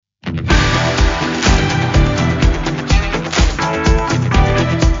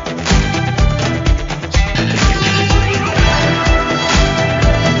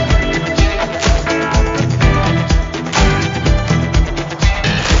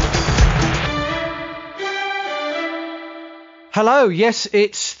Hello, yes,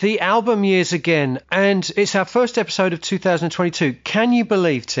 it's the album years again, and it's our first episode of 2022. Can you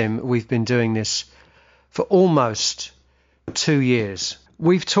believe, Tim, we've been doing this for almost 2 years?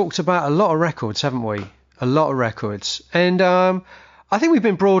 We've talked about a lot of records, haven't we? A lot of records. And I think we've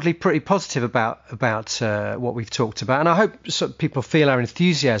been broadly pretty positive about what we've talked about, and I hope sort of people feel our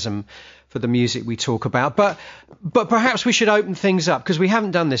enthusiasm for the music we talk about. But perhaps we should open things up, because we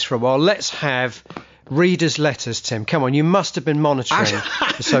haven't done this for a while. Let's have readers' letters, Tim. Come on, you must have been monitoring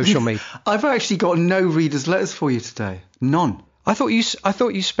the social media. I've actually got no readers' letters for you today. None. I thought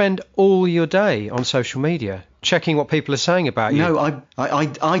you spend all your day on social media checking what people are saying about you. No,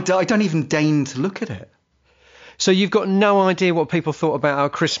 I don't even deign to look at it. So you've got no idea what people thought about our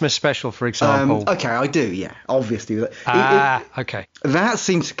Christmas special, for example? Okay, I do, yeah, obviously. Okay. That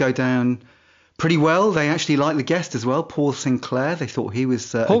seemed to go down pretty well. They actually liked the guest as well, Paul Sinclair. They thought he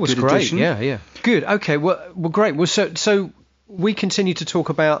was a good great. addition. Yeah. Good. Okay. Well, great. Well, so we continue to talk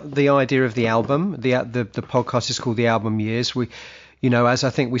about the idea of the album. The podcast is called The Album Years. We, as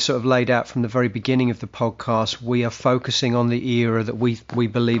I think we sort of laid out from the very beginning of the podcast, we are focusing on the era that we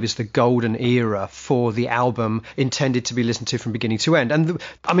believe is the golden era for the album, intended to be listened to from beginning to end. And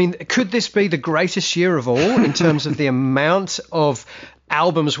could this be the greatest year of all in terms of the amount of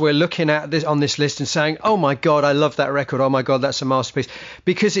albums we're looking at on this list and saying, oh my God, I love that record. Oh my God, that's a masterpiece.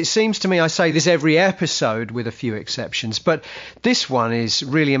 Because it seems to me, I say this every episode with a few exceptions, but this one is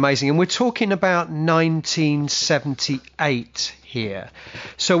really amazing. And we're talking about 1978 here.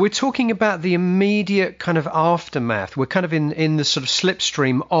 So we're talking about the immediate kind of aftermath. We're kind of in the sort of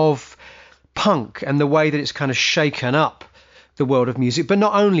slipstream of punk and the way that it's kind of shaken up the world of music, but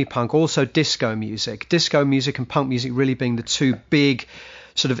not only punk, also disco music and punk music really being the two big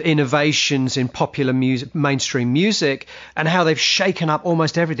sort of innovations in popular music, mainstream music, and how they've shaken up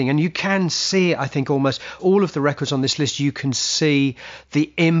almost everything. And you can see, I think, almost all of the records on this list, you can see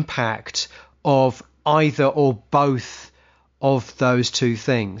the impact of either or both of those two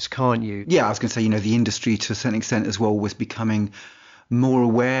things, can't you? Yeah, I was going to say, the industry to a certain extent as well was becoming more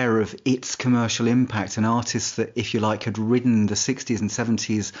aware of its commercial impact, and artists that, if you like, had ridden the 60s and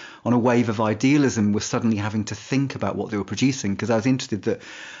 70s on a wave of idealism were suddenly having to think about what they were producing. Because I was interested that,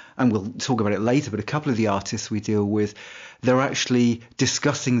 and we'll talk about it later, but a couple of the artists we deal with, they're actually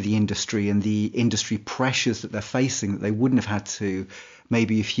discussing the industry and the industry pressures that they're facing that they wouldn't have had to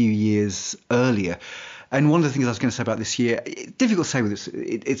maybe a few years earlier. And one of the things I was going to say about this year, it's difficult to say whether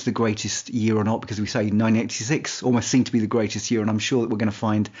it's the greatest year or not, because we say 1986 almost seemed to be the greatest year, and I'm sure that we're going to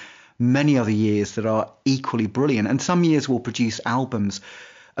find many other years that are equally brilliant. And some years will produce albums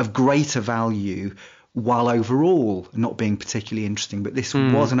of greater value while overall not being particularly interesting. But this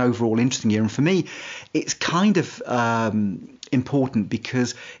was an overall interesting year. And for me, it's kind of important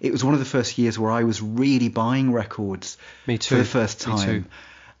because it was one of the first years where I was really buying records for the first time. Me too.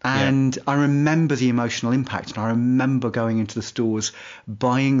 And I remember the emotional impact, and I remember going into the stores,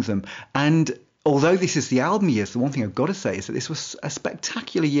 buying them. And although this is the album years, the one thing I've got to say is that this was a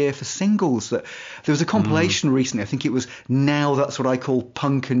spectacular year for singles. That there was a compilation recently, I think it was Now That's What I Call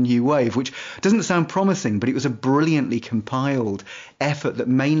Punk and New Wave, which doesn't sound promising, but it was a brilliantly compiled effort that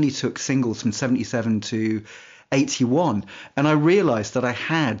mainly took singles from 77 to 81. And I realised that I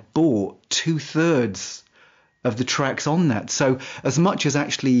had bought 2/3 of the tracks on that. So as much as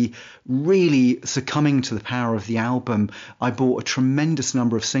actually really succumbing to the power of the album, I bought a tremendous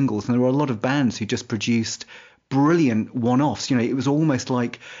number of singles, and there were a lot of bands who just produced brilliant one-offs. It was almost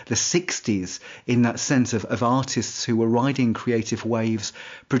like the 60s in that sense of artists who were riding creative waves,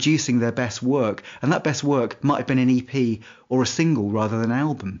 producing their best work, and that best work might have been an EP or a single rather than an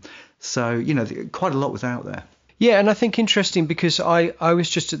album. So, quite a lot was out there. Yeah, and I think interesting because I was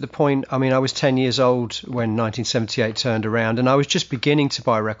just at the point, I was 10 years old when 1978 turned around, and I was just beginning to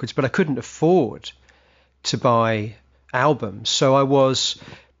buy records, but I couldn't afford to buy albums. So I was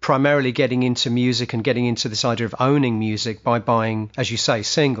primarily getting into music and getting into this idea of owning music by buying, as you say,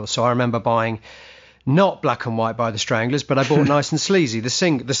 singles. So I remember buying not Black and White by the Stranglers, but I bought Nice and Sleazy, the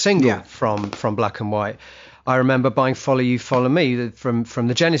single from Black and White. I remember buying Follow You, Follow Me from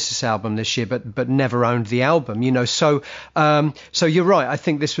the Genesis album this year, but never owned the album, So you're right. I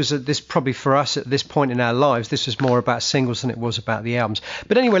think this probably for us at this point in our lives, this was more about singles than it was about the albums.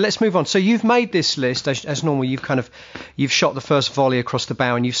 But anyway, let's move on. So you've made this list as normal. You've shot the first volley across the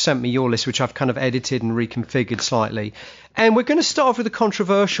bow, and you've sent me your list, which I've kind of edited and reconfigured slightly. And we're going to start off with a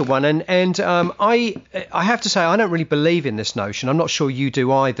controversial one. And I have to say, I don't really believe in this notion. I'm not sure you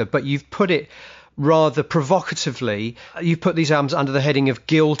do either, but you've put it rather provocatively. You've put these albums under the heading of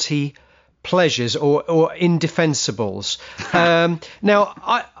guilty pleasures or indefensibles. Now,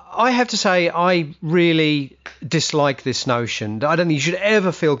 I have to say, I really dislike this notion. I don't think you should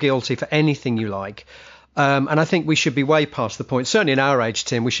ever feel guilty for anything you like. And I think we should be way past the point, certainly in our age,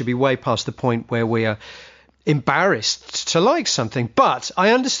 Tim, we should be way past the point where we are embarrassed to like something. But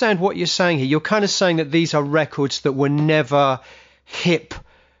I understand what you're saying here. You're kind of saying that these are records that were never hip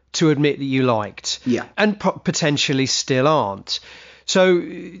to admit that you liked. Yeah. And potentially still aren't. So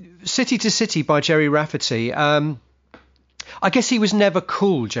City to City by Gerry Rafferty, I guess he was never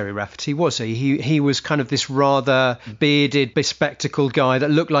cool, Gerry Rafferty, was he? He was kind of this rather bearded, bespectacled guy that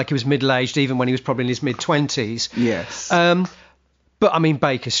looked like he was middle-aged even when he was probably in his mid-20s. Yes. But I mean,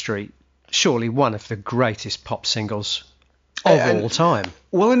 Baker Street, surely one of the greatest pop singles of all time.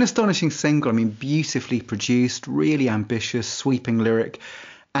 Well, an astonishing single. I mean, beautifully produced, really ambitious, sweeping lyric,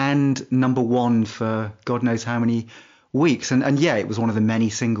 and number one for God knows how many weeks. And yeah, it was one of the many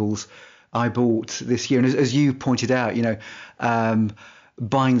singles I bought this year. And as you pointed out,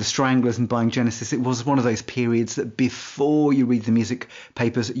 buying the Stranglers and buying Genesis, it was one of those periods that before you read the music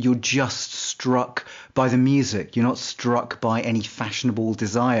papers, you're just struck by the music. You're not struck by any fashionable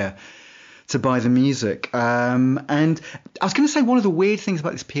desire to buy the music. And I was going to say, one of the weird things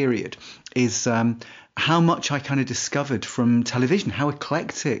about this period is how much I kind of discovered from television, how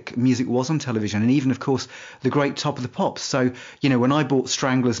eclectic music was on television, and even, of course, the great Top of the Pops. So, when I bought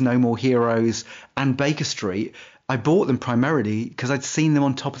Stranglers, No More Heroes and Baker Street, I bought them primarily because I'd seen them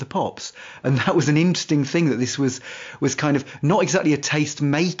on Top of the Pops. And that was an interesting thing, that this was kind of not exactly a taste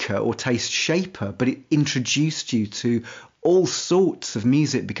maker or taste shaper, but it introduced you to all sorts of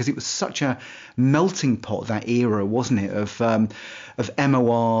music, because it was such a melting pot, that era, wasn't it, of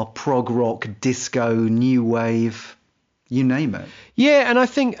MOR, prog rock, disco, new wave, you name it. Yeah, and I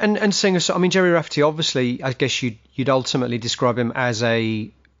think and singer, I mean, Gerry Rafferty, obviously, I guess you'd ultimately describe him as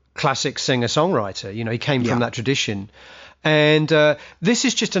a classic singer-songwriter. He came from that tradition. And this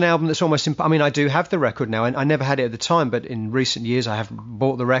is just an album that's almost... I mean, I do have the record now, and I never had it at the time, but in recent years I have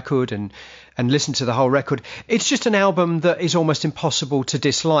bought the record and listened to the whole record. It's just an album that is almost impossible to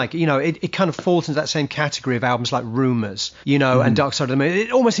dislike. It kind of falls into that same category of albums like Rumours, and Dark Side of the Moon.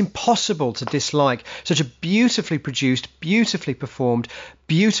 It's almost impossible to dislike such a beautifully produced, beautifully performed,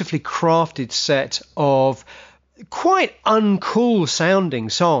 beautifully crafted set of quite uncool sounding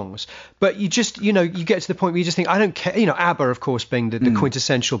songs, but you just you get to the point where you just think, I don't care. ABBA, of course, being the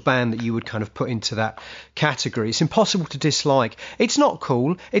quintessential band that you would kind of put into that category. It's impossible to dislike. It's not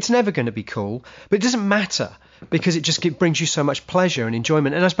cool, it's never going to be cool, but it doesn't matter, because it just brings you so much pleasure and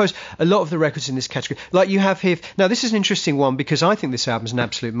enjoyment. And I suppose a lot of the records in this category, like you have here, now this is an interesting one, because I think this album's an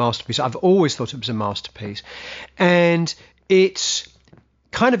absolute masterpiece. I've always thought it was a masterpiece, and it's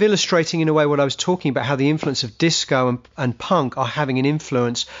kind of illustrating in a way what I was talking about, how the influence of disco and punk are having an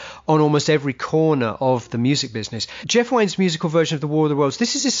influence on almost every corner of the music business. Jeff Wayne's musical version of The War of the Worlds,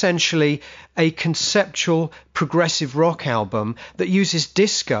 this is essentially a conceptual progressive rock album that uses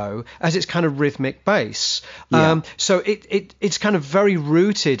disco as its kind of rhythmic base. Yeah. So it's kind of very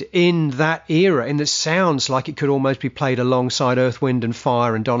rooted in that era, in that sounds like it could almost be played alongside Earth, Wind and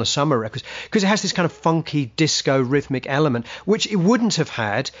Fire and Donna Summer records, because it has this kind of funky disco rhythmic element, which it wouldn't have had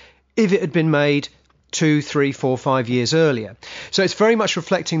if it had been made 2, 3, 4, 5 years earlier. So it's very much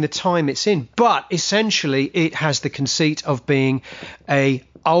reflecting the time it's in, but essentially it has the conceit of being a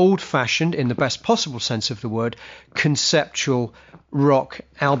old-fashioned, in the best possible sense of the word, conceptual rock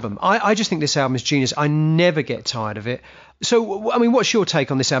album. I just think this album is genius. I never get tired of it. So, I mean, what's your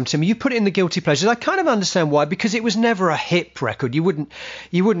take on this album, Tim? You put it in the guilty pleasures. I kind of understand why, because it was never a hip record. You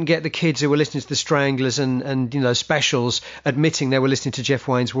wouldn't get the kids who were listening to the Stranglers and Specials admitting they were listening to Jeff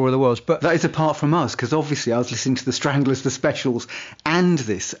Wayne's War of the Worlds. But that is apart from us, because obviously I was listening to the Stranglers, the Specials, and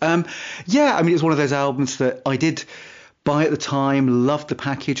this. Yeah, I mean, it's one of those albums that I did buy at the time, loved the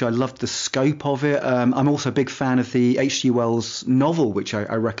package, I loved the scope of it. I'm also a big fan of the H.G. Wells novel, which I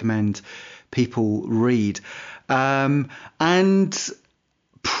recommend people read. And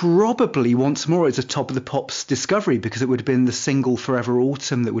probably once more it's a Top of the Pops discovery, because it would have been the single Forever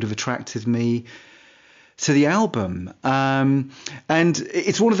Autumn that would have attracted me to the album. And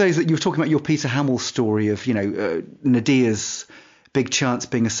it's one of those that you were talking about, your Peter Hamill story of, Nadia's big chance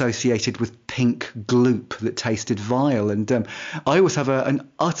being associated with pink gloop that tasted vile. And I always have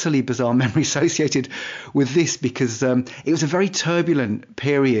an utterly bizarre memory associated with this, because it was a very turbulent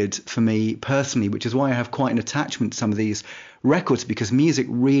period for me personally, which is why I have quite an attachment to some of these records, because music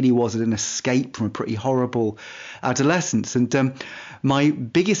really was an escape from a pretty horrible adolescence. And my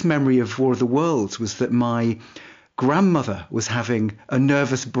biggest memory of War of the Worlds was that my grandmother was having a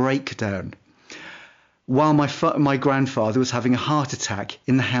nervous breakdown while my grandfather was having a heart attack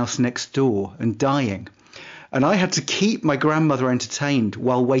in the house next door and dying. And I had to keep my grandmother entertained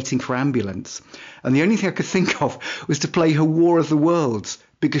while waiting for ambulance. And the only thing I could think of was to play her War of the Worlds,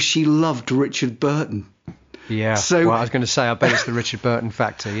 because she loved Richard Burton. Yeah. So, well, I was going to say, I bet it's the Richard Burton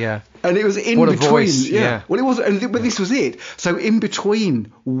factor. Yeah. And it was in what between. A voice, yeah. Well, it was, but this was it. So in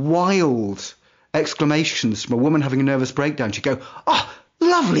between wild exclamations from a woman having a nervous breakdown, she'd go, "Oh,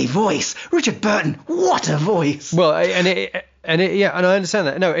 lovely voice, Richard Burton! What a voice!" Well, and I understand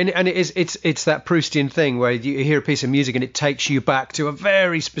that. No, and it's that Proustian thing where you hear a piece of music and it takes you back to a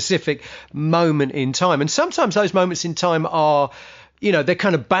very specific moment in time. And sometimes those moments in time are, they're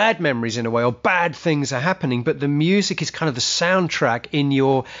kind of bad memories in a way, or bad things are happening, but the music is kind of the soundtrack in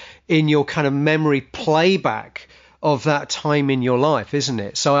your kind of memory playback of that time in your life, isn't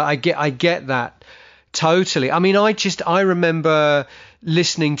it? So I get that totally. I mean, I remember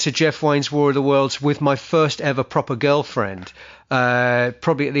listening to Jeff Wayne's War of the Worlds with my first ever proper girlfriend,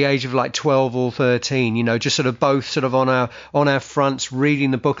 probably at the age of like 12 or 13, just sort of both sort of on our fronts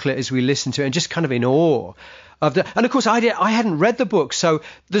reading the booklet as we listened to it, and just kind of in awe. And of course, I hadn't read the book, so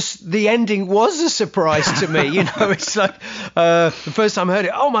the ending was a surprise to me. It's like the first time I heard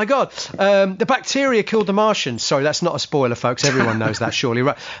it, oh my God, the bacteria killed the Martians. Sorry, that's not a spoiler, folks. Everyone knows that, surely,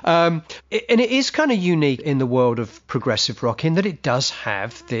 right? And it is kind of unique in the world of progressive rock in that it does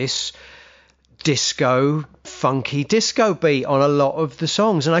have this funky disco beat on a lot of the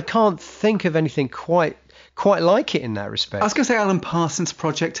songs, and I can't think of anything quite like it in that respect. I was going to say Alan Parsons'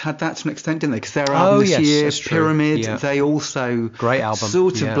 Project had that to an extent, didn't they? Because their album this year, Pyramid, they also great album.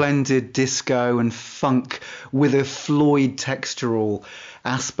 Sort of blended disco and funk with a Floyd textural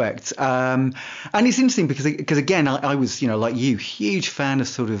aspect. And it's interesting because again, I was, like you, huge fan of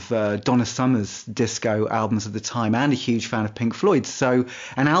sort of Donna Summer's disco albums of the time, and a huge fan of Pink Floyd. So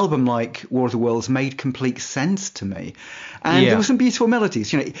an album like War of the Worlds made complete sense to me. And there were some beautiful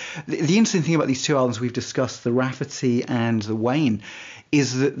melodies. The interesting thing about these two albums we've discussed, the Rafferty and the Wayne,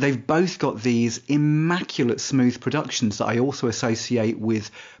 is that they've both got these immaculate smooth productions that I also associate with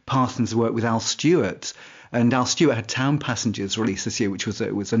Parsons' work with Al Stewart. And Al Stewart had Town Passengers released this year, which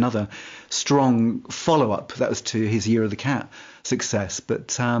was another strong follow-up. That was to his Year of the Cat success.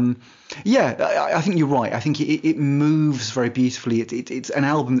 But I think you're right. I think it moves very beautifully. It's an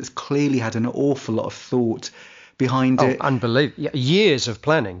album that's clearly had an awful lot of thought behind it. Unbelievable. Years of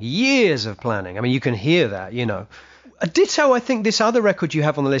planning. I mean, you can hear that, Ditto, I think this other record you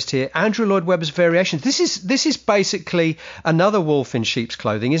have on the list here, Andrew Lloyd Webber's Variations. This is basically another wolf in sheep's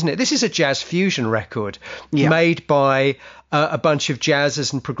clothing, isn't it? This is a jazz fusion record made by a bunch of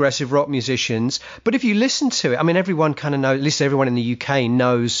jazzers and progressive rock musicians. But if you listen to it, I mean, everyone kind of knows, at least everyone in the UK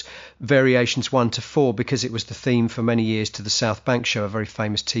knows Variations 1 to 4 because it was the theme for many years to the South Bank Show, a very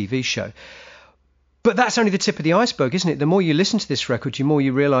famous TV show. But that's only the tip of the iceberg, isn't it? The more you listen to this record, the more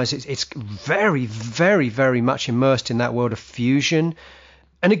you realise it's very, very, very much immersed in that world of fusion.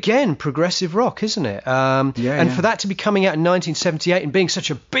 And again, progressive rock, isn't it? For that to be coming out in 1978 and being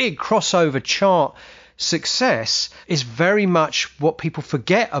such a big crossover chart success is very much what people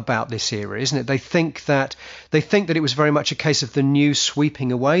forget about this era, isn't it? They think that it was very much a case of the new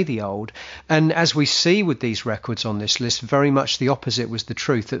sweeping away the old, and as we see with these records on this list, very much the opposite was the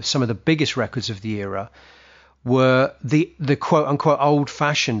truth, that some of the biggest records of the era were the quote-unquote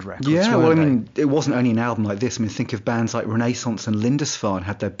old-fashioned records. Yeah, well, I mean, it wasn't only an album like this. I mean, think of bands like Renaissance and Lindisfarne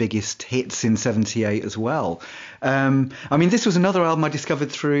had their biggest hits in 78 as well. I mean, this was another album I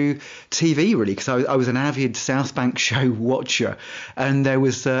discovered through TV, really, because I was an avid South Bank Show watcher, and there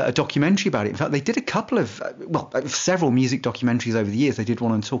was a documentary about it. In fact, they did several music documentaries over the years. They did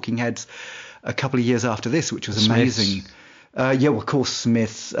one on Talking Heads a couple of years after this, which was amazing. Of course,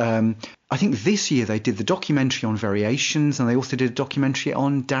 Smiths. I think this year they did the documentary on Variations, and they also did a documentary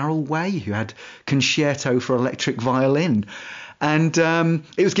on Darrell Way, who had Concerto for Electric Violin. And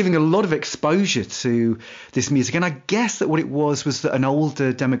it was giving a lot of exposure to this music. And I guess that what it was that an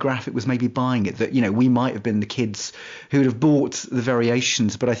older demographic was maybe buying it, that, we might have been the kids who would have bought the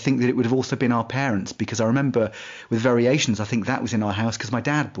Variations, but I think that it would have also been our parents, because I remember with Variations, I think that was in our house because my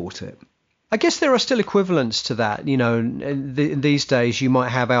dad bought it. I guess there are still equivalents to that. These days you might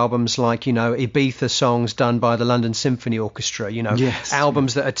have albums like, Ibiza songs done by the London Symphony Orchestra,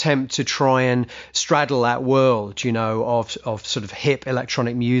 albums that attempt to try and straddle that world, of sort of hip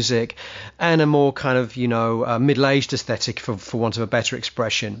electronic music and a more kind of, middle-aged aesthetic, for want of a better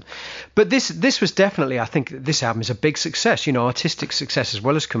expression. But this was definitely, I think this album is a big success, artistic success as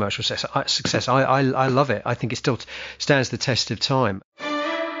well as commercial success. I love it. I think it still stands the test of time.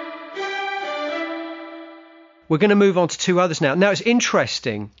 We're going to move on to two others now. Now, it's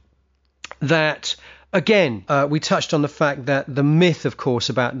interesting that, again, we touched on the fact that the myth, of course,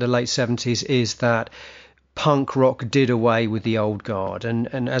 about the late 70s is that punk rock did away with the old guard.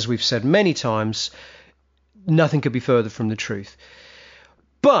 And as we've said many times, nothing could be further from the truth.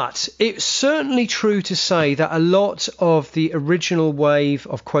 But it's certainly true to say that a lot of the original wave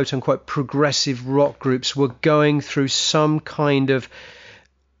of quote-unquote progressive rock groups were going through some kind of,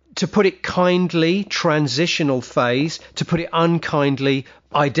 to put it kindly, transitional phase, to put it unkindly,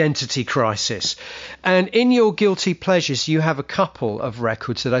 identity crisis. And in your guilty pleasures, you have a couple of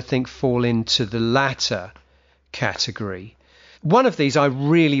records that I think fall into the latter category. One of these I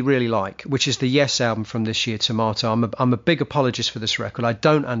really, really like, which is the Yes album from this year, Tomato. I'm a big apologist for this record. I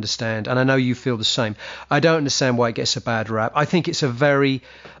don't understand, and I know you feel the same. I don't understand why it gets a bad rap. I think it's a very,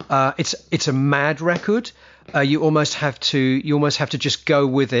 it's a mad record. You almost have to just go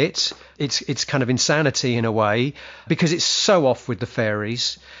with it. It's kind of insanity in a way, because it's so off with the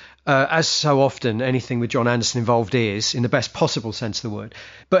fairies. As so often anything with John Anderson involved is, in the best possible sense of the word.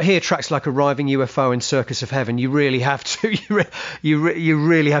 But here, tracks like Arriving UFO and Circus of Heaven, you really have to, you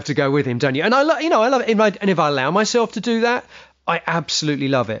really have to go with him, don't you? And I love it. And if I allow myself to do that, I absolutely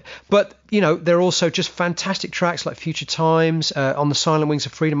love it. But there are also just fantastic tracks like Future Times, On the Silent Wings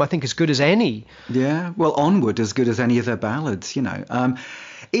of Freedom. I think as good as any. Yeah, well, Onward as good as any of their ballads.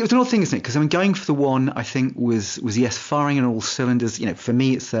 It was an odd thing, isn't it? Because going for the one I think was Yes, firing on all cylinders. For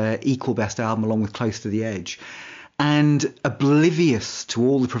me, it's their equal best album along with Close to the Edge, and oblivious to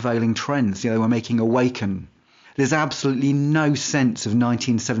all the prevailing trends. They were making Awaken. There's absolutely no sense of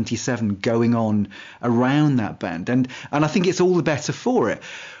 1977 going on around that band, and I think it's all the better for it.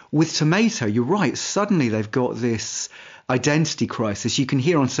 With Tomato, you're right. Suddenly they've got this identity crisis. You can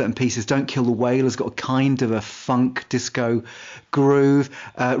hear on certain pieces, Don't Kill the Whale has got a kind of a funk disco groove.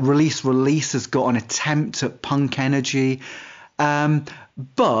 Release has got an attempt at punk energy.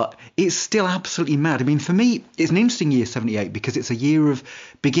 But it's still absolutely mad. I mean, for me, it's an interesting year, 78, because it's a year of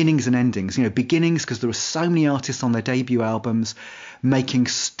beginnings and endings. Beginnings because there are so many artists on their debut albums making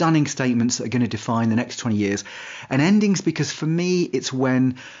stunning statements that are going to define the next 20 years. And endings because for me, it's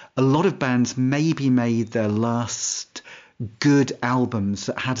when a lot of bands maybe made their last good albums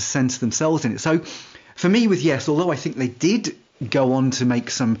that had a sense of themselves in it. So for me with Yes, although I think they did go on to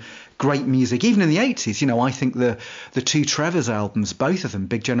make some great music, even in the 80s, I think the two Trevors albums, both of them,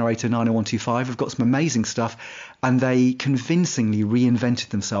 Big Generator, 90125, have got some amazing stuff, and they convincingly reinvented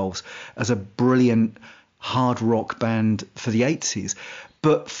themselves as a brilliant hard rock band for the 80s.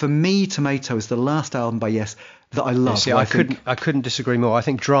 But for me, Tomato is the last album by Yes that I love. I couldn't disagree more. I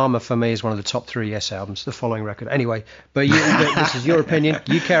think Drama for me is one of the top 3 Yes albums, the following record. Anyway, but this is your opinion.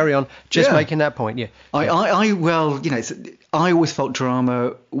 You carry on. Just making that point. Yeah. I always felt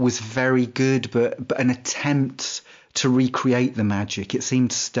Drama was very good, but an attempt to recreate the magic. It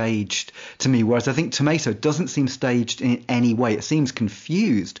seemed staged to me, whereas I think Tomato doesn't seem staged in any way. It seems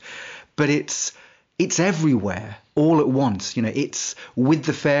confused, but it's everywhere all at once. It's with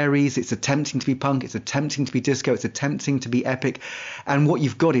the fairies, it's attempting to be punk, it's attempting to be disco, it's attempting to be epic, and what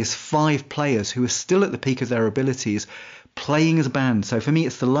you've got is 5 players who are still at the peak of their abilities playing as a band. So for me,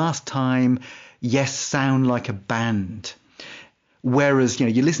 it's the last time Yes sound like a band. Whereas,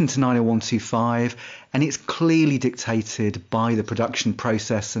 you listen to 90125 and it's clearly dictated by the production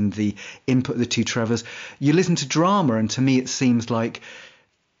process and the input of the two Trevors. You listen to Drama and to me it seems like,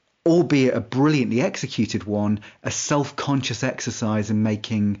 albeit a brilliantly executed one, a self-conscious exercise in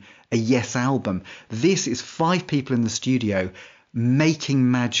making a Yes album. This is 5 people in the studio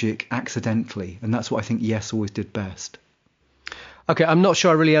making magic accidentally, and that's what I think Yes always did best. Okay, I'm not sure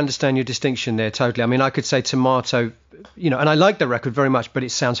I really understand your distinction there totally. I mean, I could say Tomato, and I like the record very much, but it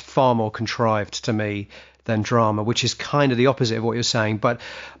sounds far more contrived to me than Drama, which is kind of the opposite of what you're saying. But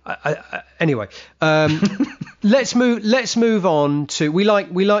anyway, let's move on to we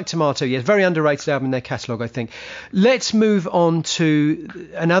like Tomato. Yes, very underrated album in their catalogue, I think. Let's move on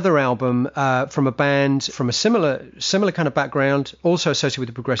to another album from a band from a similar kind of background, also associated with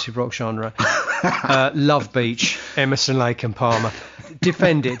the progressive rock genre. Love Beach, Emerson, Lake and Palmer.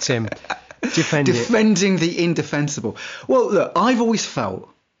 Defend it, Tim. Defending the indefensible. Well, look, I've always felt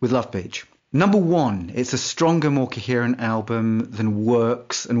with Love Beach, number one, it's a stronger, more coherent album than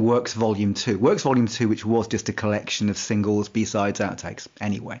Works and Works Volume 2. Works Volume 2, which was just a collection of singles, B-sides, outtakes.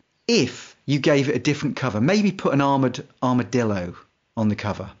 Anyway, if you gave it a different cover, maybe put an armadillo on the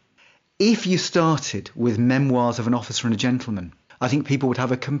cover. If you started with Memoirs of an Officer and a Gentleman, I think people would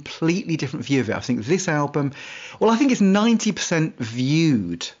have a completely different view of it. I think this album, I think it's 90%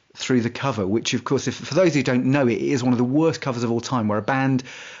 viewed through the cover, which of course, for those who don't know, it is one of the worst covers of all time, where a band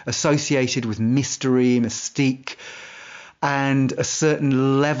associated with mystery, mystique, and a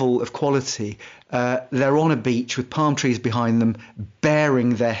certain level of quality. They're on a beach with palm trees behind them,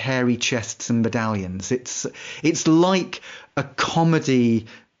 baring their hairy chests and medallions. It's like a comedy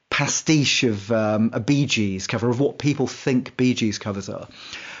pastiche of a Bee Gees cover, of what people think Bee Gees covers are.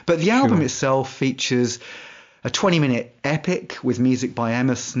 But the album itself features a 20-minute epic with music by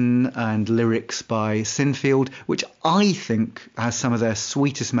Emerson and lyrics by Sinfield, which I think has some of their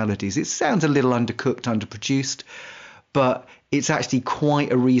sweetest melodies. It sounds a little undercooked, underproduced, but it's actually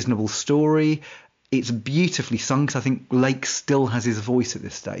quite a reasonable story. It's beautifully sung, because I think Lake still has his voice at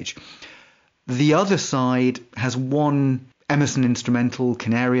this stage. The other side has one Emerson instrumental,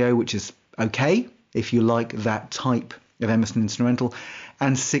 Canario, which is okay if you like that type of Emerson instrumental,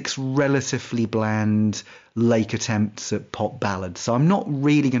 and 6 relatively bland Lake attempts at pop ballads. So I'm not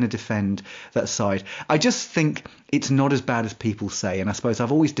really going to defend that side. I just think it's not as bad as people say, and I suppose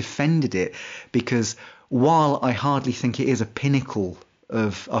I've always defended it because while I hardly think it is a pinnacle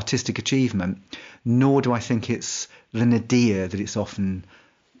of artistic achievement, nor do I think it's the nadir that it's often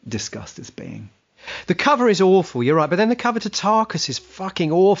discussed as being. The cover is awful, you're right, but then the cover to Tarkus is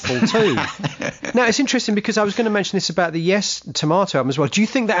fucking awful too. Now, it's interesting because I was going to mention this about the Yes Tomato album as well. Do you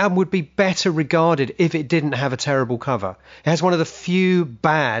think the album would be better regarded if it didn't have a terrible cover? It has one of the few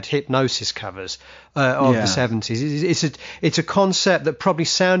bad Hypnosis covers of the 70s. It's a concept that probably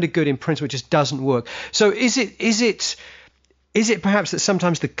sounded good in print, but just doesn't work. So is it perhaps that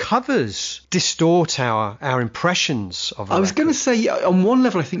sometimes the covers distort our impressions of a I was record? going to say, on one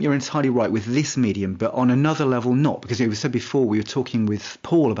level, I think you're entirely right with this medium, but on another level, not. Because we said before, we were talking with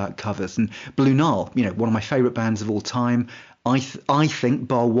Paul about covers, and Blue Nile, one of my favourite bands of all time. I think,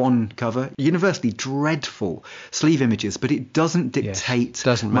 bar one cover, universally dreadful sleeve images, but it doesn't dictate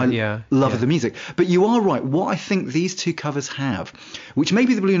my love of the music. But you are right. What I think these two covers have, which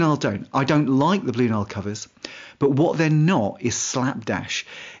maybe the Blue Nile don't. I don't like the Blue Nile covers, but what they're not is slapdash.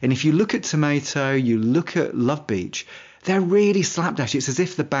 And if you look at Tomato, you look at Love Beach, they're really slapdash. It's as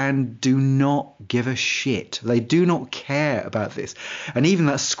if the band do not give a shit. They do not care about this. And even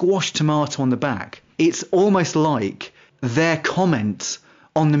that squashed tomato on the back, it's almost like their comment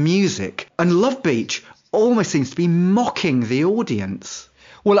on the music. And Love Beach almost seems to be mocking the audience.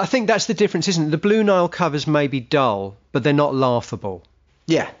 Well, I think that's the difference, isn't it? The Blue Nile covers may be dull, but they're not laughable.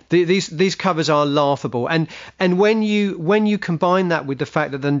 Yeah. These covers are laughable. And when you combine that with the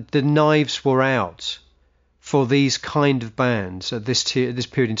fact that the knives were out for these kind of bands at this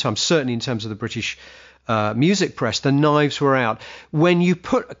period in time, certainly in terms of the British music press, the knives were out. When you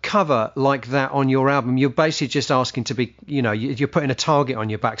put a cover like that on your album, you're basically just asking to be, you're putting a target on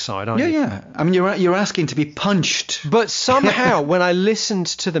your backside, aren't you? Yeah. I mean, you're asking to be punched. But somehow, when I listened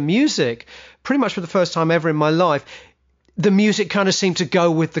to the music, pretty much for the first time ever in my life, the music kind of seemed to go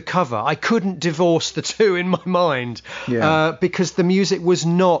with the cover. I couldn't divorce the two in my mind because the music was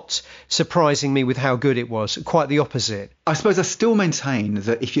not surprising me with how good it was. Quite the opposite. I suppose I still maintain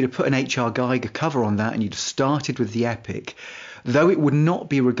that if you'd have put an H.R. Geiger cover on that and you'd have started with the epic, though it would not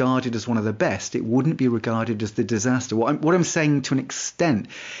be regarded as one of the best, it wouldn't be regarded as the disaster. What I'm saying to an extent,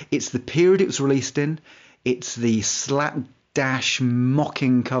 it's the period it was released in, it's the slapdash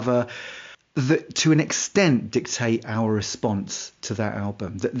mocking cover that to an extent dictate our response to that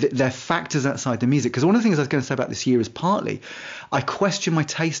album. They're factors outside the music. Because one of the things I was going to say about this year is partly I question my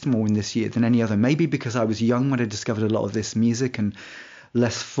taste more in this year than any other, maybe because I was young when I discovered a lot of this music and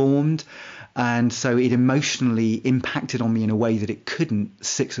less formed, and so it emotionally impacted on me in a way that it couldn't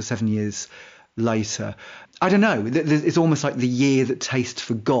 6 or 7 years later. I don't know, it's almost like the year that taste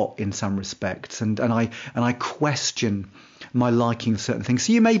forgot in some respects, and I question my liking of certain things.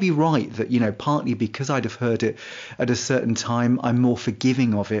 So you may be right that, partly because I'd have heard it at a certain time, I'm more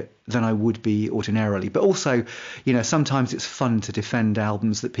forgiving of it than I would be ordinarily. But also, sometimes it's fun to defend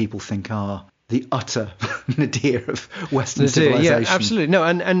albums that people think are the utter nadir of Western civilization. Yeah, absolutely. No,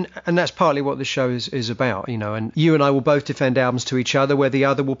 and that's partly what the show is about, and you and I will both defend albums to each other where the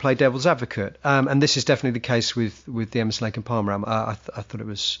other will play devil's advocate. And this is definitely the case with the Emerson, Lake and Palmer album. I thought it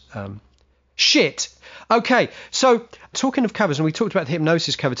was shit. Okay, so talking of covers, and we talked about the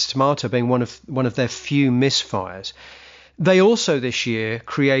Hypnosis cover to Tomato being one of their few misfires. They also this year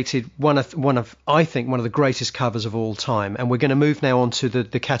created one of I think one of the greatest covers of all time, and we're going to move now on to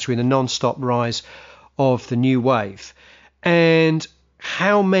the category, the non-stop rise of the new wave, and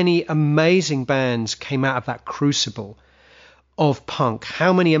how many amazing bands came out of that crucible of punk.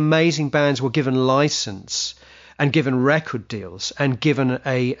 How many amazing bands were given license and given record deals and given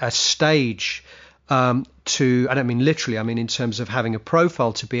a stage to, I don't mean literally, I mean in terms of having a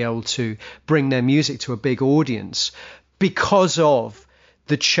profile to be able to bring their music to a big audience because of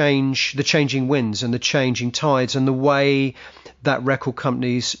the changing winds and the changing tides and the way that record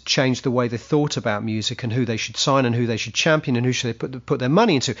companies changed the way they thought about music and who they should sign and who they should champion and who should they put their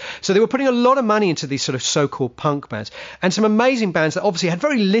money into. So they were putting a lot of money into these sort of so-called punk bands, and some amazing bands that obviously had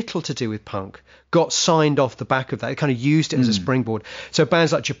very little to do with punk got signed off the back of that. They kind of used it as a springboard. So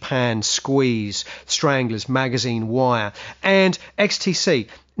bands like Japan, Squeeze, Stranglers, Magazine, Wire, and XTC.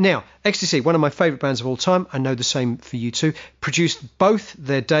 Now, XTC, one of my favourite bands of all time, I know the same for you too, produced both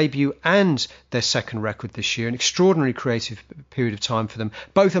their debut and their second record this year, an extraordinary creative period of time for them,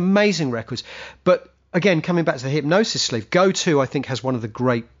 both amazing records. But again, coming back to the Hypnosis sleeve, Go To, I think, has one of the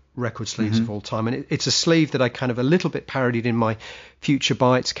great record sleeves of all time, and it's a sleeve that I kind of a little bit parodied in my Future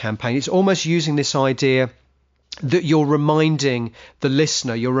Bites campaign. It's almost using this idea that you're reminding the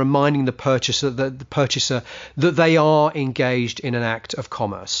listener, you're reminding the purchaser that they are engaged in an act of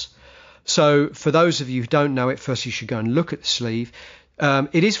commerce. So for those of you who don't know it, first you should go and look at the sleeve.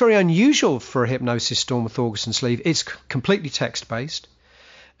 It is very unusual for a Hypnosis Storm with Augustin sleeve. It's completely text-based,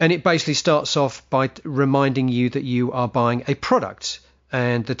 and it basically starts off by reminding you that you are buying a product.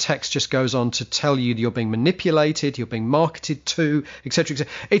 And the text just goes on to tell you that you're being manipulated, you're being marketed to, etc.,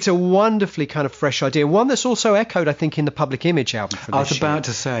 etc. It's a wonderfully kind of fresh idea, one that's also echoed, I think, in the Public Image album from this year. I was about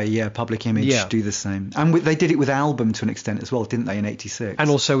to say, yeah, Public Image do the same. And they did it with Album to an extent as well, didn't they, in 86? And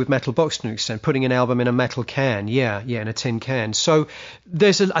also with Metal Box to an extent, putting an album in a metal can, in a tin can. So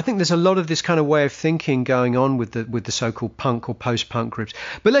I think there's a lot of this kind of way of thinking going on with the so-called punk or post-punk groups.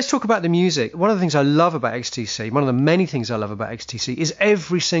 But let's talk about the music. One of the things I love about XTC, one of the many things I love about XTC, is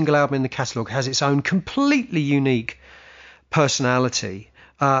every single album in the catalogue has its own completely unique personality,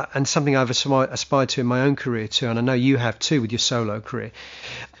 and something I've aspired to in my own career too, and I know you have too with your solo career.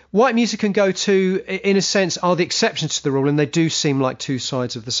 White Music and Go To, in a sense, are the exceptions to the rule, and they do seem like two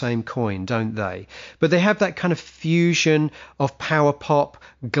sides of the same coin, don't they? But they have that kind of fusion of power pop,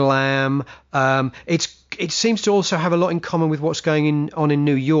 glam. It seems to also have a lot in common with what's going on in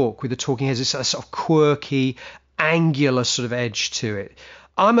New York with the Talking Heads. It's a sort of quirky, angular sort of edge to it.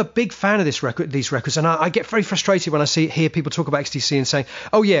 I'm a big fan of these records, and I get very frustrated when I hear people talk about XTC and saying,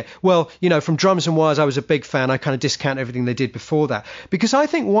 oh yeah, well, from Drums and Wires I was a big fan, I kind of discount everything they did before that. Because I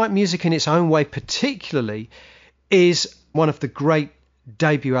think White Music in its own way particularly is one of the great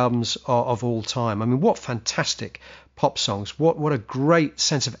debut albums of all time. I mean, what fantastic pop songs, what a great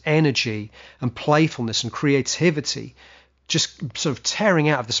sense of energy and playfulness and creativity, just sort of tearing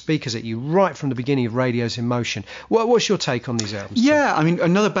out of the speakers at you right from the beginning of Radios in Motion. What's your take on these albums? Yeah, I mean,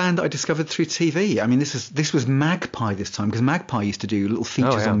 another band that I discovered through TV. I mean, this was Magpie this time, because Magpie used to do little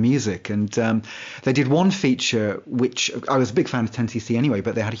features on music, and they did one feature, which I was a big fan of 10cc anyway,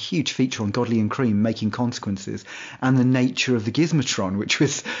 but they had a huge feature on Godley and Cream, Making Consequences, and the nature of the Gizmotron, which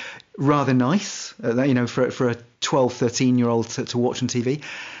was rather nice, for a 12, 13-year-old to watch on TV.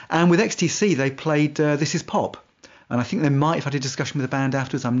 And with XTC, they played This Is Pop. And I think they might have had a discussion with the band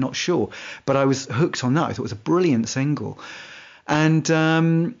afterwards, I'm not sure. But I was hooked on that. I thought it was a brilliant single. And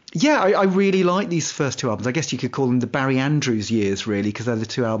I really like these first two albums. I guess you could call them the Barry Andrews years, really, because they're the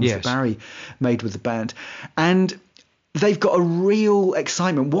two albums that Barry made with the band. And they've got a real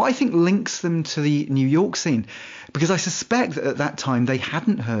excitement. What I think links them to the New York scene, because I suspect that at that time they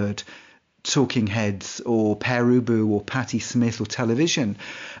hadn't heard Talking Heads or Pere Ubu or Patti Smith or Television.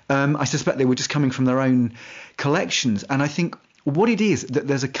 I suspect they were just coming from their own collections, and I think what it is that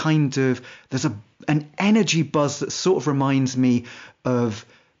there's an energy buzz that sort of reminds me of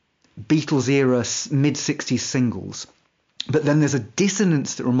Beatles era mid-60s singles, but then there's a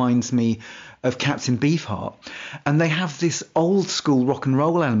dissonance that reminds me of Captain Beefheart, and they have this old school rock and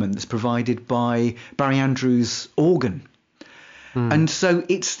roll element that's provided by Barry Andrews' organ. And so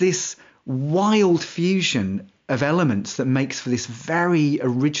it's this wild fusion of elements that makes for this very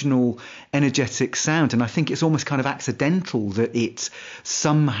original, energetic sound. And I think it's almost kind of accidental that it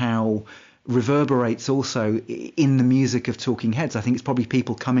somehow reverberates also in the music of Talking Heads. I think it's probably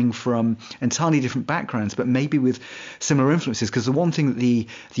people coming from entirely different backgrounds, but maybe with similar influences. Because the one thing that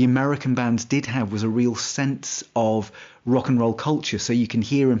the American bands did have was a real sense of rock and roll culture. So you can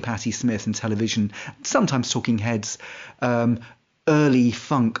hear in Patti Smith and Television, sometimes Talking Heads, early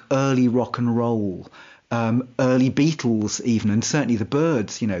funk, early rock and roll, early Beatles even, and certainly the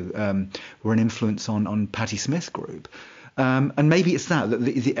Byrds, were an influence on Patti Smith's group. And maybe it's that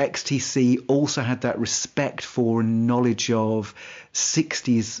the XTC also had that respect for and knowledge of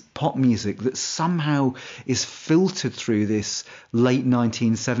 60s pop music that somehow is filtered through this late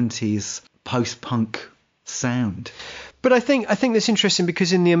 1970s post-punk sound. But I think that's interesting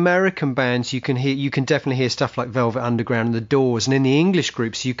because in the American bands you can definitely hear stuff like Velvet Underground and The Doors, and in the English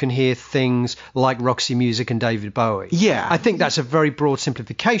groups you can hear things like Roxy Music and David Bowie. Yeah. I think that's a very broad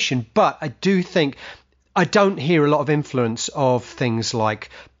simplification, but I do think I don't hear a lot of influence of things like,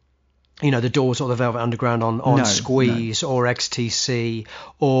 The Doors or the Velvet Underground on Squeeze or XTC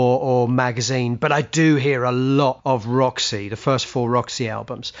or Magazine, but I do hear a lot of Roxy, the first 4 Roxy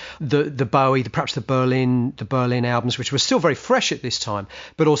albums, the Bowie, perhaps the Berlin albums, which were still very fresh at this time,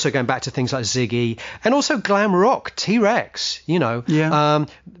 but also going back to things like Ziggy and also glam rock, T-Rex,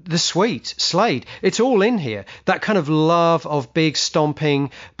 The Sweet, Slade. It's all in here. That kind of love of big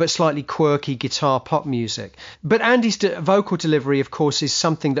stomping but slightly quirky guitar pop music. But Andy's vocal delivery, of course, is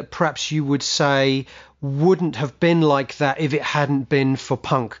something that perhaps you would say wouldn't have been like that if it hadn't been for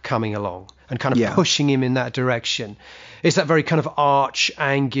punk coming along and kind of pushing him in that direction. It's that very kind of arch,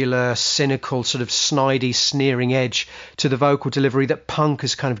 angular, cynical, sort of snidey, sneering edge to the vocal delivery that punk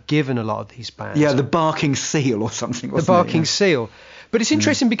has kind of given a lot of these bands. Yeah, the barking seal or something, wasn't it? The barking seal. But it's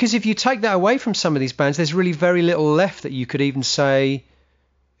interesting because if you take that away from some of these bands, there's really very little left that you could even say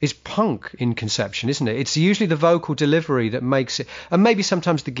is punk in conception, isn't it? It's usually the vocal delivery that makes it, and maybe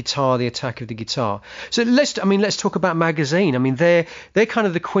sometimes the guitar, the attack of the guitar. So let's talk about Magazine. I mean, they're kind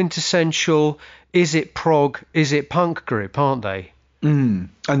of the quintessential, is it prog, is it punk group, aren't they? And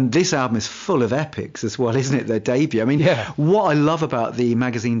this album is full of epics as well, isn't it? Their debut. I mean, what I love about the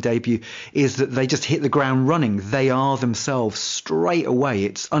Magazine debut is that they just hit the ground running. They are themselves straight away.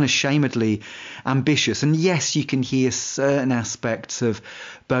 It's unashamedly ambitious. And yes, you can hear certain aspects of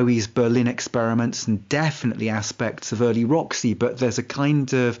Bowie's Berlin experiments and definitely aspects of early Roxy, but there's a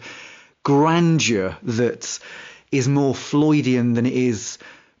kind of grandeur that is more Floydian than it is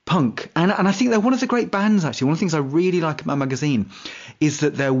punk. And I think they're one of the great bands, actually. One of the things I really like about Magazine is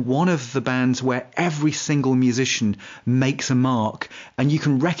that they're one of the bands where every single musician makes a mark and you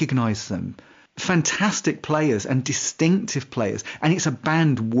can recognise them. Fantastic players and distinctive players. And it's a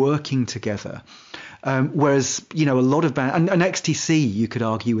band working together. Whereas, a lot of bands, and XTC, you could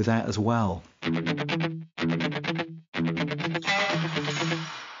argue with that as well.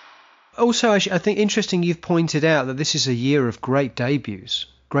 Also, I think interesting you've pointed out that this is a year of great debuts.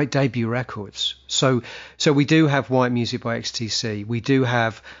 Great debut records. So we do have White Music by XTC. We do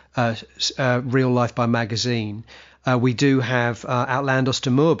have Real Life by Magazine. We do have Outlandos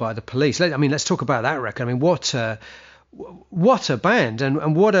d'Amour by The Police. Let's talk about that record. I mean, what a band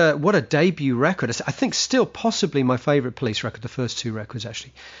and what a debut record. I think still possibly my favourite Police record, the first 2 records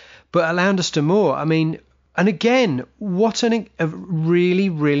actually. But Outlandos d'Amour, I mean, and again, what a really,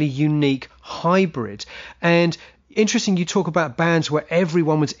 really unique hybrid. And interesting, you talk about bands where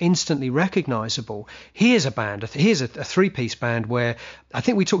everyone was instantly recognisable. Here's a 3-piece band where I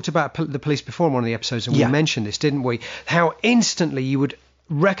think we talked about The Police before in one of the episodes, and we mentioned this, didn't we? How instantly you would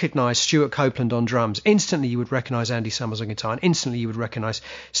recognise Stuart Copeland on drums, instantly you would recognise Andy Summers on guitar, and instantly you would recognise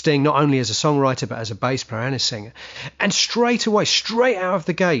Sting not only as a songwriter but as a bass player and a singer. And straight away, straight out of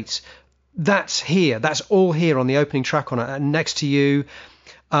the gate, that's all here on the opening track on Next to You.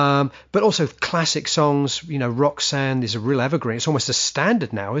 But also classic songs, Roxanne is a real evergreen. It's almost a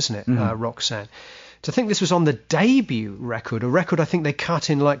standard now, isn't it? Roxanne. To think this was on the debut record, a record I think they cut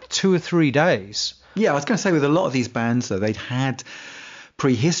in like 2 or 3 days. Yeah, I was going to say with a lot of these bands, though, they'd had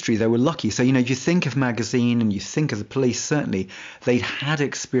prehistory. They were lucky. So, you think of Magazine and you think of The Police, certainly they'd had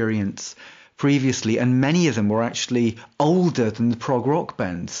experience previously, and many of them were actually older than the prog rock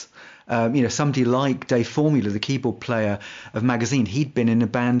bands. Somebody like Dave Formula, the keyboard player of Magazine, he'd been in a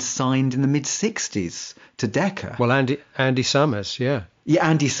band signed in the mid-60s to Decca. Well, Andy Summers, yeah. Yeah,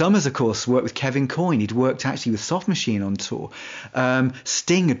 Andy Summers, of course, worked with Kevin Coyne. He'd worked actually with Soft Machine on tour.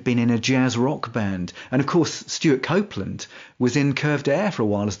 Sting had been in a jazz rock band. And, of course, Stuart Copeland was in Curved Air for a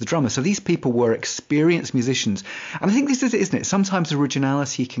while as the drummer. So these people were experienced musicians. And I think this is it, isn't it? Sometimes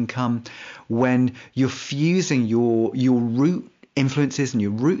originality can come when you're fusing your root influences and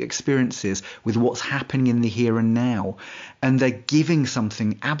your root experiences with what's happening in the here and now, and they're giving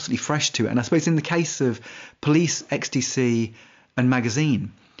something absolutely fresh to it. And I suppose in the case of Police, XTC and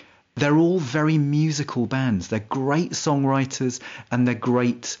Magazine, they're all very musical bands. They're great songwriters and they're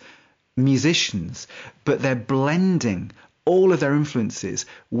great musicians, but they're blending all of their influences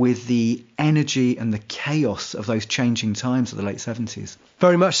with the energy and the chaos of those changing times of the late 70s.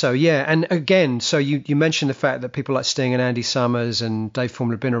 Very much so, yeah. And again, so you mentioned the fact that people like Sting and Andy Summers and Dave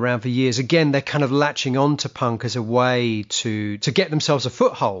Formula have been around for years. Again, they're kind of latching on to punk as a way to get themselves a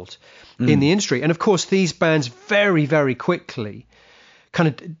foothold in the industry. And of course, these bands very, very quickly kind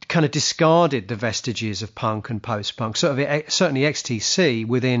of discarded the vestiges of punk and post-punk. Certainly XTC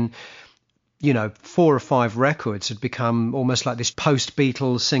within 4 or 5 records had become almost like this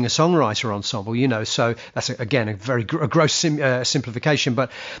post-Beatles singer-songwriter ensemble, so that's, again, a very gross simplification,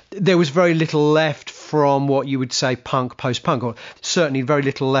 but there was very little left from what you would say punk, post-punk, or certainly very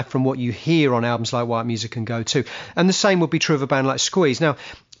little left from what you hear on albums like White Music and Go To. And the same would be true of a band like Squeeze. Now,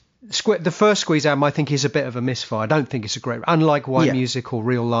 the first Squeeze album, I think, is a bit of a misfire. I don't think it's a great... Unlike White Music or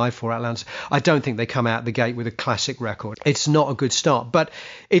Real Life or Atlantis, I don't think they come out the gate with a classic record. It's not a good start. But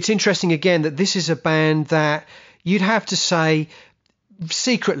it's interesting, again, that this is a band that you'd have to say...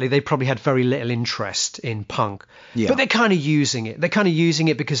 secretly they probably had very little interest in punk, but they're kind of using it. They're kind of using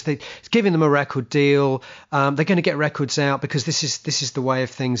it because it's giving them a record deal. They're going to get records out because this is the way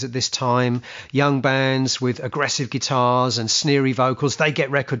of things at this time. Young bands with aggressive guitars and sneery vocals, they get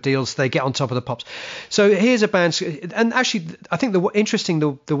record deals. They get on top of the pops. So here's a band, and actually I think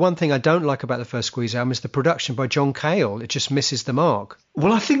the one thing I don't like about the first Squeeze album is the production by John Cale. It just misses the mark.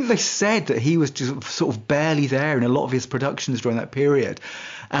 Well, I think they said that he was just sort of barely there in a lot of his productions during that period.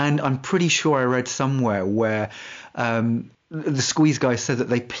 And I'm pretty sure I read somewhere where the Squeeze guys said that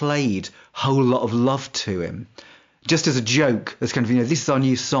they played Whole Lot of Love to him just as a joke, as kind of, this is our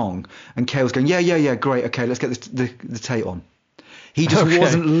new song. And Cale's going, yeah, great, okay, let's get the tape on. He just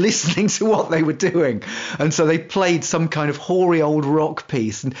wasn't listening to what they were doing. And so they played some kind of hoary old rock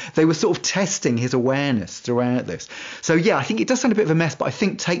piece, and they were sort of testing his awareness throughout this. So, yeah, I think it does sound a bit of a mess, but I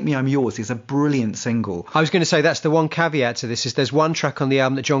think Take Me I'm Yours is a brilliant single. I was going to say that's the one caveat to this, is there's one track on the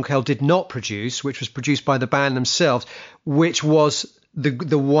album that John Cale did not produce, which was produced by the band themselves, which was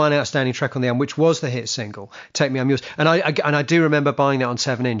the one outstanding track on the album, which was the hit single, Take Me I'm Yours. And I do remember buying that on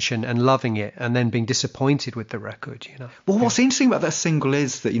 7-inch and loving it, and then being disappointed with the record, Well, what's interesting about that single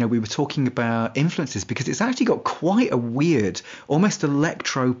is that, we were talking about influences, because it's actually got quite a weird, almost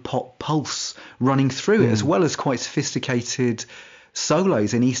electro-pop pulse running through it, as well as quite sophisticated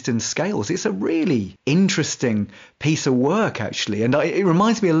solos in Eastern scales. It's a really interesting piece of work, actually. And it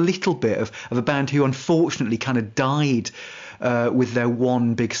reminds me a little bit of a band who unfortunately kind of died with their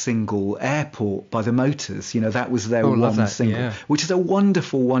one big single, Airport by the Motors. That was their one single, which is a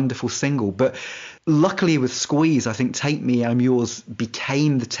wonderful, wonderful single. But luckily with Squeeze, I think Take Me I'm Yours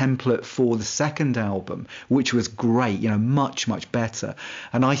became the template for the second album, which was great, much, much better.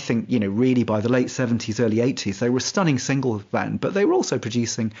 And I think, really by the late 70s, early 80s, they were a stunning single band, but they were also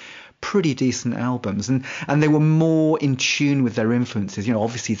producing pretty decent albums. And they were more in tune with their influences.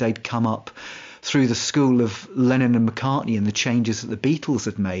 Obviously they'd come up through the school of Lennon and McCartney and the changes that the Beatles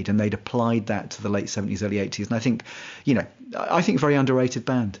had made, and they'd applied that to the late 70s, early 80s. And I think very underrated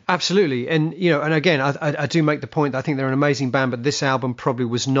band. Absolutely. And, and again, I do make the point that I think they're an amazing band, but this album probably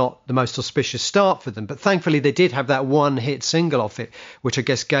was not the most auspicious start for them. But thankfully they did have that one hit single off it, which I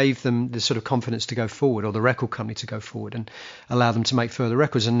guess gave them the sort of confidence to go forward, or the record company to go forward, and allow them to make further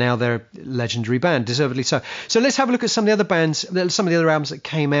records. And now they're a legendary band, deservedly so. So let's have a look at some of the other bands, some of the other albums that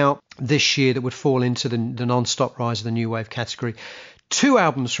came out this year that would fall into the non-stop rise of the new wave category. 2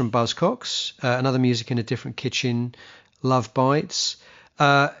 albums from Buzzcocks, Another Music in a Different Kitchen, Love Bites.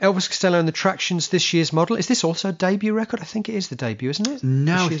 Elvis Costello and the Tractions, This Year's Model. Is this also a debut record? I think it is the debut, isn't it?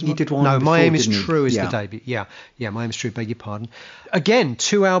 No, he did one. No, before, My Aim is True is the debut. Yeah, My Aim is True, beg your pardon. Again,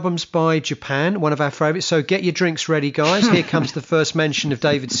 2 albums by Japan, one of our favourites. So get your drinks ready, guys. Here comes the first mention of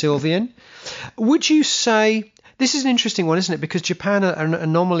David Sylvian. Would you say... This is an interesting one, isn't it? Because Japan are an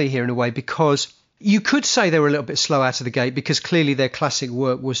anomaly here in a way, because you could say they were a little bit slow out of the gate, because clearly their classic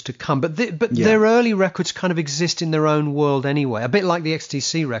work was to come. But their early records kind of exist in their own world anyway, a bit like the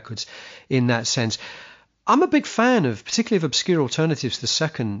XTC records in that sense. I'm a big fan of, particularly of Obscure Alternatives, the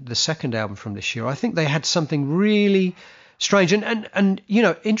second album from this year. I think they had something really strange. And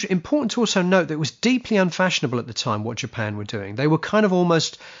important to also note that it was deeply unfashionable at the time what Japan were doing. They were kind of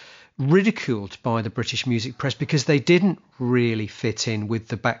almost ridiculed by the British music press because they didn't really fit in with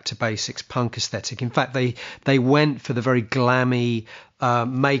the back to basics punk aesthetic. In fact, they went for the very glammy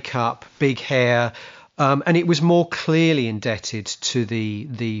makeup, big hair, and it was more clearly indebted to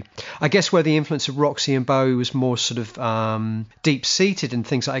the I guess where the influence of Roxy and Bowie was more sort of deep seated in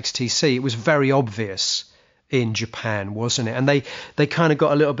things like XTC. It was very obvious in Japan, wasn't it? And they kind of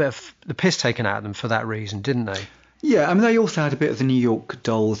got a little bit of the piss taken out of them for that reason, didn't they? Yeah, I mean, they also had a bit of the New York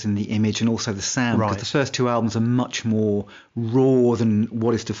Dolls in the image and also the sound, because the first 2 albums are much more raw than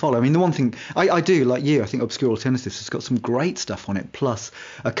what is to follow. I mean, the one thing I do, like you, I think Obscure Alternatives has got some great stuff on it, plus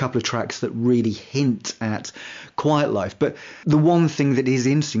a couple of tracks that really hint at Quiet Life. But the one thing that is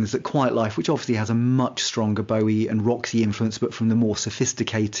interesting is that Quiet Life, which obviously has a much stronger Bowie and Roxy influence, but from the more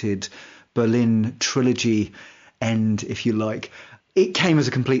sophisticated Berlin trilogy end, if you like, it came as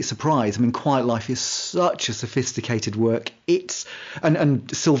a complete surprise. I mean, Quiet Life is such a sophisticated work. And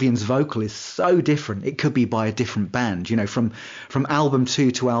Sylvian's vocal is so different. It could be by a different band. You know, from album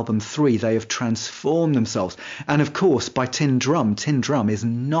 2 to album 3, they have transformed themselves. And of course, by Tin Drum is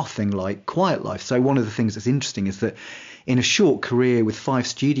nothing like Quiet Life. So one of the things that's interesting is that in a short career with 5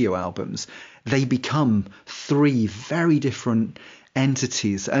 studio albums, they become 3 very different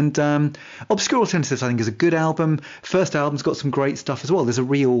entities. And Obscure Alternatives, I think, is a good album. First album's got some great stuff as well. There's a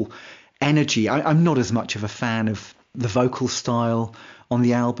real energy. I'm not as much of a fan of the vocal style on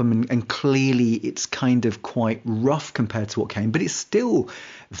the album, and clearly it's kind of quite rough compared to what came, but it's still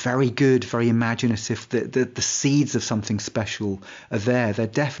very good, very imaginative. The seeds of something special are there. They're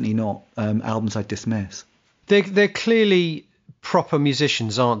definitely not albums I'd dismiss. They're clearly proper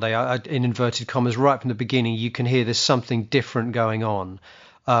musicians, aren't they? In inverted commas, right from the beginning, you can hear there's something different going on.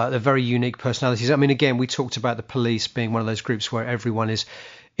 They're very unique personalities. I mean, again, we talked about the Police being one of those groups where everyone is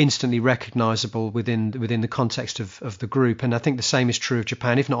instantly recognizable within the context of the group, and I think the same is true of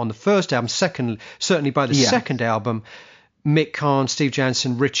Japan, if not on the first album, certainly by the second album. Mick Karn, Steve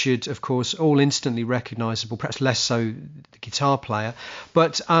Jansen, Richard, of course, all instantly recognizable, perhaps less so the guitar player.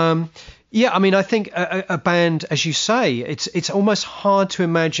 But yeah, I mean, I think a band, as you say, it's almost hard to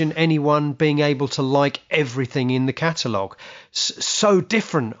imagine anyone being able to like everything in the catalogue. So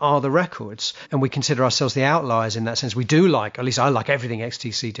different are the records, and we consider ourselves the outliers in that sense. We do like, at least I like everything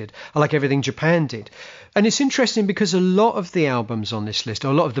XTC did. I like everything Japan did. And it's interesting because a lot of the albums on this list,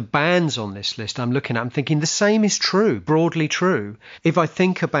 or a lot of the bands on this list I'm looking at, I'm thinking the same is true, broadly true. If I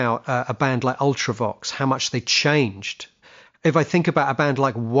think about a band like Ultravox, how much they changed. If I think about a band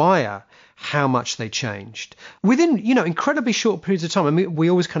like Wire, how much they changed within, incredibly short periods of time. I mean, we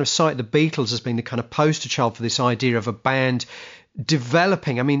always kind of cite the Beatles as being the kind of poster child for this idea of a band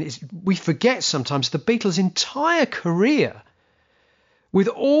developing. I mean, we forget sometimes the Beatles' entire career, with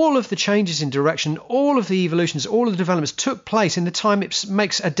all of the changes in direction, all of the evolutions, all of the developments took place in the time it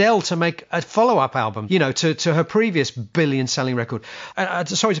makes Adele to make a follow-up album, to her previous billion-selling record.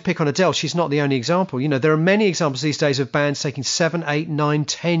 Sorry to pick on Adele, she's not the only example. There are many examples these days of bands taking 7, 8, 9,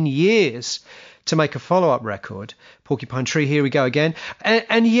 10 years to make a follow-up record. Porcupine Tree, here we go again.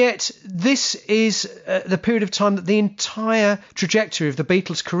 And yet this is the period of time that the entire trajectory of the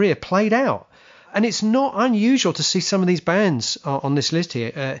Beatles' career played out. And it's not unusual to see some of these bands on this list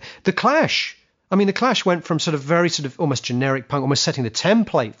here. The Clash. I mean, The Clash went from very almost generic punk, almost setting the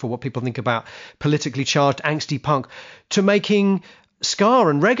template for what people think about politically charged, angsty punk, to making ska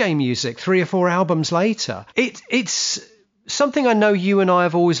and reggae music 3 or 4 albums later. It's something I know you and I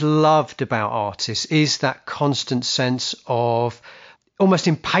have always loved about artists, is that constant sense of almost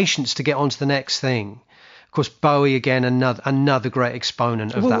impatience to get on to the next thing. Of course, Bowie, again, another great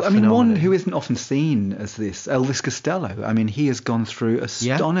exponent of that phenomenon. One who isn't often seen as this, Elvis Costello. I mean, he has gone through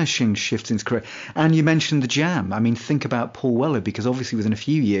astonishing shifts in his career. And you mentioned the Jam. I mean, think about Paul Weller, because obviously within a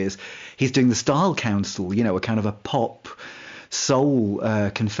few years, he's doing the Style Council, a kind of a pop soul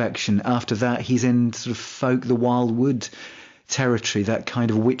confection. After that, he's in sort of folk, the Wild Wood territory, that kind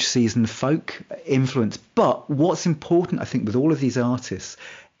of witch season folk influence. But what's important, I think, with all of these artists,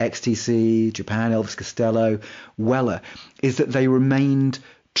 XTC, Japan, Elvis Costello, Weller, is that they remained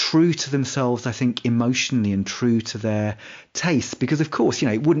true to themselves, I think, emotionally, and true to their tastes. Because, of course,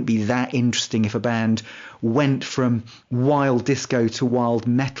 it wouldn't be that interesting if a band went from wild disco to wild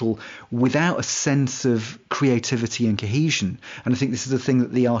metal without a sense of creativity and cohesion. And I think this is the thing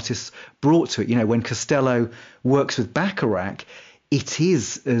that the artists brought to it. When Costello works with Bacharach, it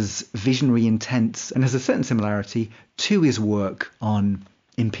is as visionary, intense, and has a certain similarity to his work on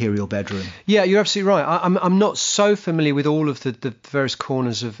Imperial Bedroom. Yeah, you're absolutely right. I'm not so familiar with all of the various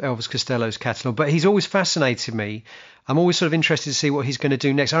corners of Elvis Costello's catalogue, but he's always fascinated me. I'm always sort of interested to see what he's going to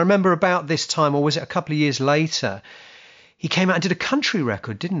do next. I remember about this time, or was it a couple of years later, he came out and did a country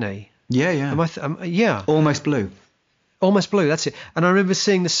record, didn't he? Yeah. Yeah. Almost Blue. Almost Blue, that's it. And I remember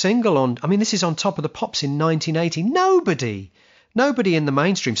seeing the single on, this is on Top of the Pops in 1980. Nobody in the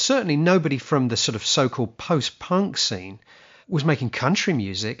mainstream, certainly nobody from the sort of so-called post-punk scene, was making country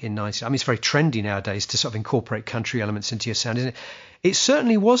music in 90s. It's very trendy nowadays to sort of incorporate country elements into your sound, isn't it? It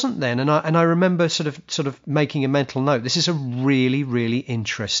certainly wasn't then, and I remember sort of making a mental note. This is a really, really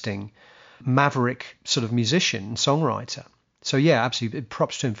interesting maverick sort of musician and songwriter. So yeah, absolutely,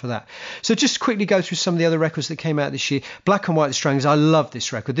 props to him for that. So just quickly go through some of the other records that came out this year. Black and White, the Stranglers. I love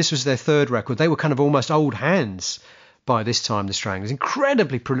this record. This was their 3rd record. They were kind of almost old hands by this time, the Stranglers.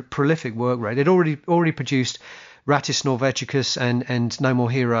 Incredibly prolific work rate. They'd already produced Rattis Norvegicus and No More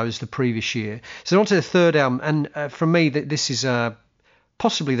Heroes the previous year. So on to the 3rd album, and for me, this is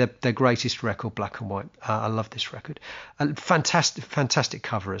possibly their greatest record, Black and White. I love this record. Fantastic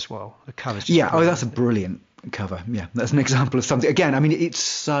cover as well. The cover's just brilliant. That's a brilliant cover. Yeah, that's an example of something. Again, I mean, it's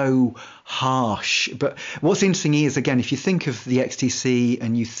so harsh. But what's interesting is, again, if you think of the XTC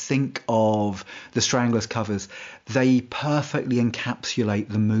and you think of the Stranglers covers, they perfectly encapsulate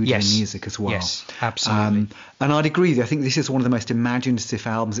the mood of the music as well. Yes, absolutely. And I'd agree with you. I think this is one of the most imaginative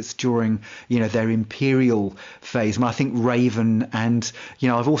albums. It's during, their Imperial phase. I think Raven and,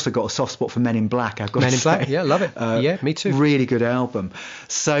 I've also got a soft spot for Men in Black. I've got Men to in say. Black, yeah, love it. Yeah, me too. Really good album.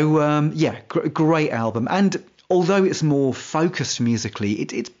 So, great album. And although it's more focused musically,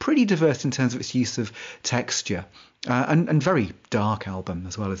 it's pretty diverse in terms of its use of texture. And very dark album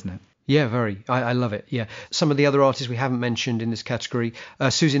as well, isn't it? Yeah, very. I love it. Yeah. Some of the other artists we haven't mentioned in this category.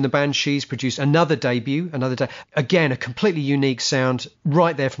 Susie and the Banshees produced another debut. Again, a completely unique sound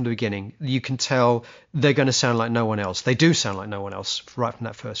right there from the beginning. You can tell they're going to sound like no one else. They do sound like no one else right from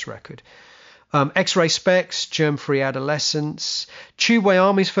that first record. X-Ray Specs, Germ-Free Adolescence. Tubeway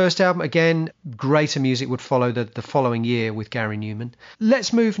Army's first album, again, greater music would follow the following year with Gary Newman.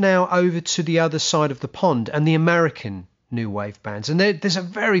 Let's move now over to the other side of the pond and the American new wave bands. And there's a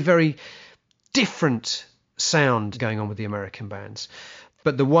very, very different sound going on with the American bands.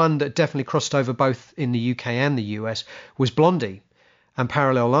 But the one that definitely crossed over both in the UK and the US was Blondie and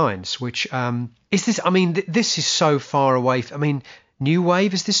Parallel Lines, which is this, this is so far away. New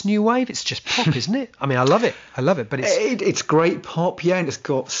wave, is this new wave? It's just pop, isn't it? I love it, but it's great pop, yeah, and it's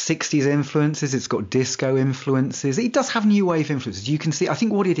got 60s influences, it's got disco influences, it does have new wave influences. You can see, I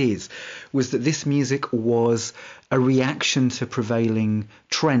think what it is was that this music was a reaction to prevailing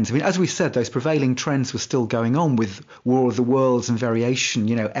trends. As we said, those prevailing trends were still going on with War of the Worlds and Variation.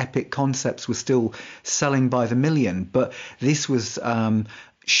 Epic concepts were still selling by the million, but this was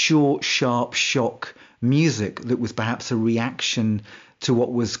short, sharp shock music that was perhaps a reaction to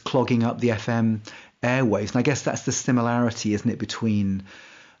what was clogging up the FM airwaves. And I guess that's the similarity, isn't it, between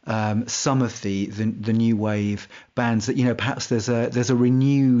some of the new wave bands, that perhaps there's a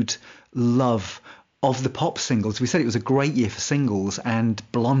renewed love of the pop singles. We said it was a great year for singles, and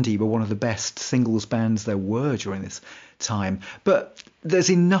Blondie were one of the best singles bands there were during this time. But there's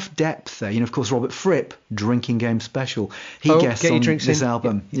enough depth there. Of course, Robert Fripp, Drinking Game Special, he guests on this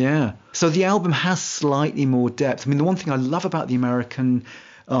album. Yeah. So the album has slightly more depth. The one thing I love about the American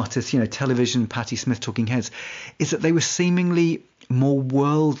artists, Television, Patti Smith, Talking Heads, is that they were seemingly more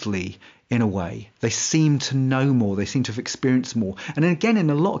worldly in a way. They seem to know more. They seem to have experienced more. And then again, in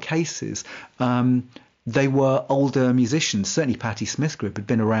a lot of cases, they were older musicians. Certainly Patti Smith group had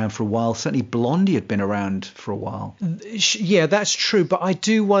been around for a while. Certainly Blondie had been around for a while. Yeah, that's true. But I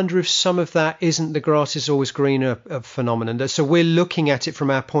do wonder if some of that isn't the grass is always greener phenomenon. So we're looking at it from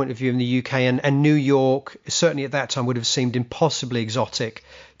our point of view in the UK, and New York, certainly at that time, would have seemed impossibly exotic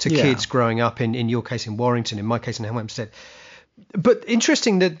to kids growing up, in your case in Warrington, in my case in Hempstead. But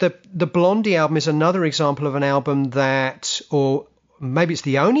interesting that the Blondie album is another example of an album that, or maybe it's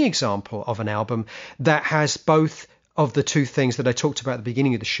the only example of an album that has both of the two things that I talked about at the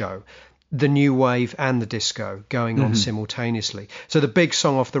beginning of the show, the new wave and the disco going on simultaneously. So the big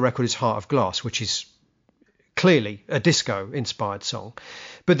song off the record is Heart of Glass, which is clearly a disco-inspired song.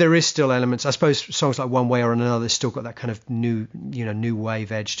 But there is still elements, I suppose, songs like One Way or Another still got that kind of new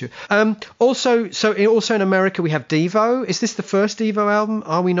wave edge to it. Also in America we have Devo. Is this the first Devo album?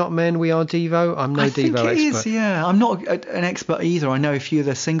 Are We Not Men, We Are Devo? I'm no Devo expert. I think it is, yeah. I'm not an expert either. I know a few of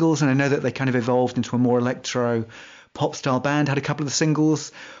their singles, and I know that they kind of evolved into a more electro pop style band, had a couple of the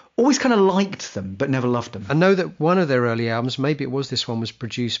singles. Always kind of liked them, but never loved them. I know that one of their early albums, maybe it was this one, was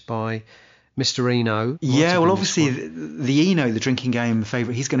produced by Mr. Eno. Yeah, well, obviously the Eno, the Drinking Game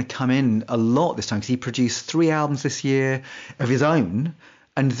favourite, he's going to come in a lot this time because he produced 3 albums this year of his own,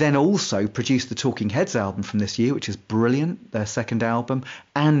 and then also produced the Talking Heads album from this year, which is brilliant, their second album,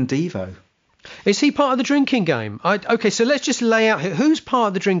 and Devo. Is he part of the Drinking Game? Okay, so let's just lay out here. Who's part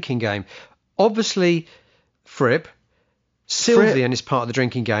of the Drinking Game? Obviously, Fripp. Sylvian is part of the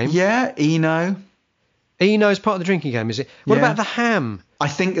Drinking Game. Yeah, Eno. Eno's part of the Drinking Game, is it? What about the Ham? I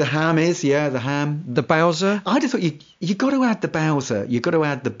think the Ham is, the Ham. The Bowser? I just thought you got to add the Bowser. You got to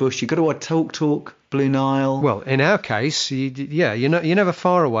add the Bush. You got to add Talk, Blue Nile. Well, in our case, you're never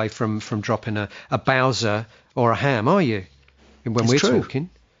far away from dropping a Bowser or a Ham, are you? When we're talking.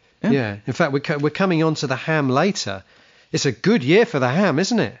 Yeah. In fact, we're coming on to the Ham later. It's a good year for the Ham,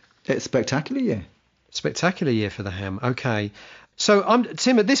 isn't it? It's a spectacular year. Spectacular year for the Ham. Okay. So,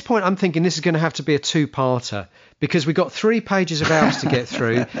 Tim, at this point, I'm thinking this is going to have to be a 2-parter because we've got 3 pages of albums to get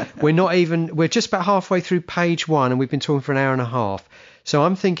through. We're just about halfway through page 1 and we've been talking for an hour and a half. So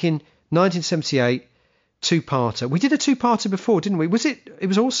I'm thinking 1978, two-parter. We did a two-parter before, didn't we? It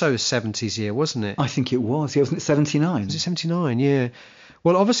was also a 70s year, wasn't it? I think it was. Yeah, wasn't it 79? Was it 79? Yeah.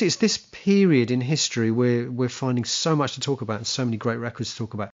 Well, obviously, it's this period in history where we're finding so much to talk about and so many great records to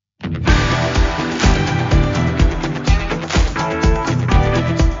talk about.